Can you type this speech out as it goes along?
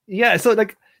yeah. So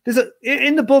like there's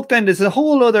in the book. Then there's a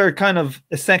whole other kind of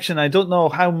a section. I don't know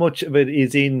how much of it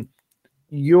is in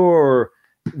your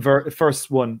first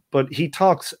one, but he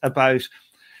talks about,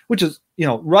 which is, you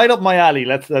know, right up my alley.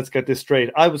 Let's get this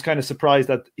straight. I was kind of surprised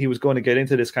that he was going to get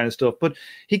into this kind of stuff, but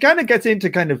he kind of gets into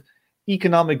kind of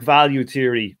economic value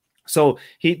theory. So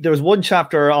there was one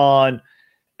chapter on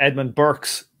Edmund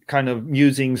Burke's kind of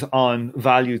musings on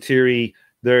value theory.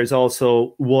 There's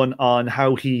also one on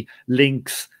how he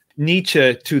links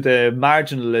Nietzsche to the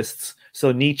marginalists.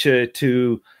 So Nietzsche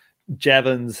to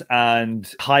Jevons and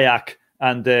Hayek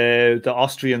and the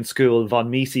Austrian school, von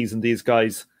Mises and these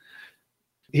guys.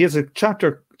 He has a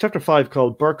chapter 5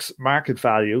 called Burke's Market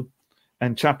Value,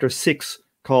 and chapter 6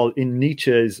 called In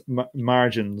Nietzsche's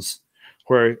Margins,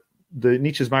 where the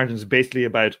Nietzsche's Margins is basically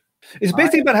about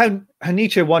how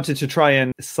Nietzsche wanted to try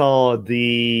and saw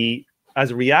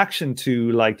as a reaction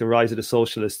to like the rise of the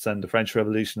socialists and the French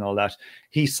Revolution and all that,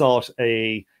 he sought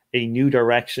a new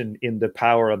direction in the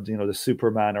power of, you know, the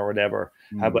Superman or whatever,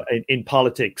 how in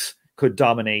politics could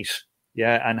dominate,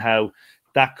 and how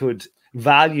that could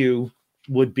value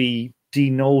would be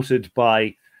denoted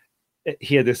by,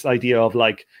 here this idea of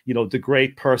like, you know, the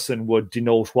great person would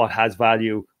denote what has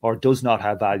value or does not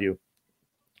have value,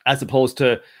 as opposed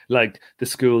to like the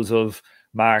schools of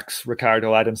Marx,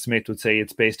 Ricardo, Adam Smith would say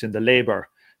it's based in the labor.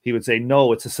 He would say,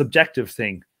 no, it's a subjective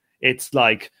thing. It's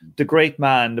like the great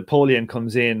man, Napoleon,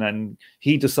 comes in and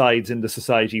he decides in the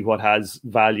society what has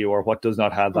value or what does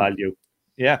not have value.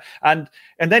 Yeah. And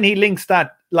then he links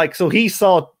that, like, so he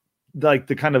saw like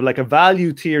the kind of like a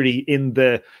value theory in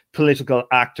the political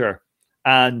actor.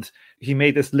 And he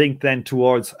made this link then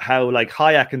towards how like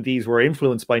Hayek and these were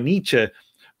influenced by Nietzsche,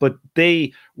 but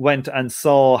they went and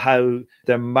saw how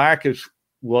the market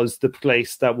was the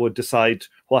place that would decide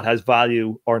what has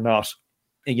value or not.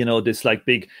 You know, this like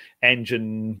big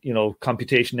engine, you know,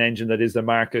 computation engine that is the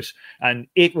market, and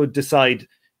it would decide,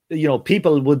 you know,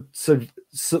 people would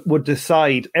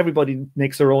decide, everybody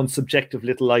makes their own subjective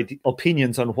little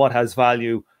opinions on what has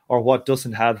value or what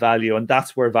doesn't have value, and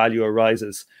that's where value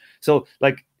arises. So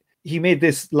like he made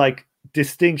this like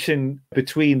distinction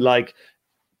between like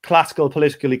classical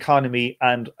political economy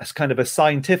and as kind of a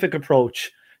scientific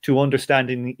approach to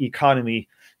understanding the economy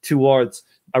towards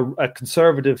a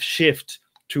conservative shift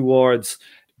towards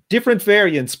different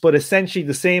variants, but essentially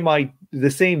the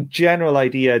same general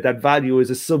idea that value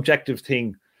is a subjective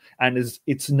thing, and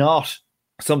it's not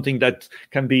something that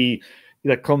can be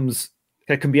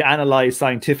analyzed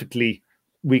scientifically.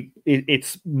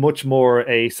 It's much more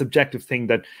a subjective thing,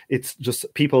 that it's just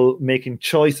people making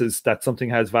choices that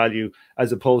something has value,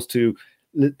 as opposed to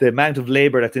the amount of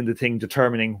labor that's in the thing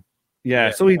determining.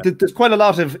 So there's quite a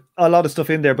lot of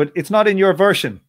stuff in there, but it's not in your version.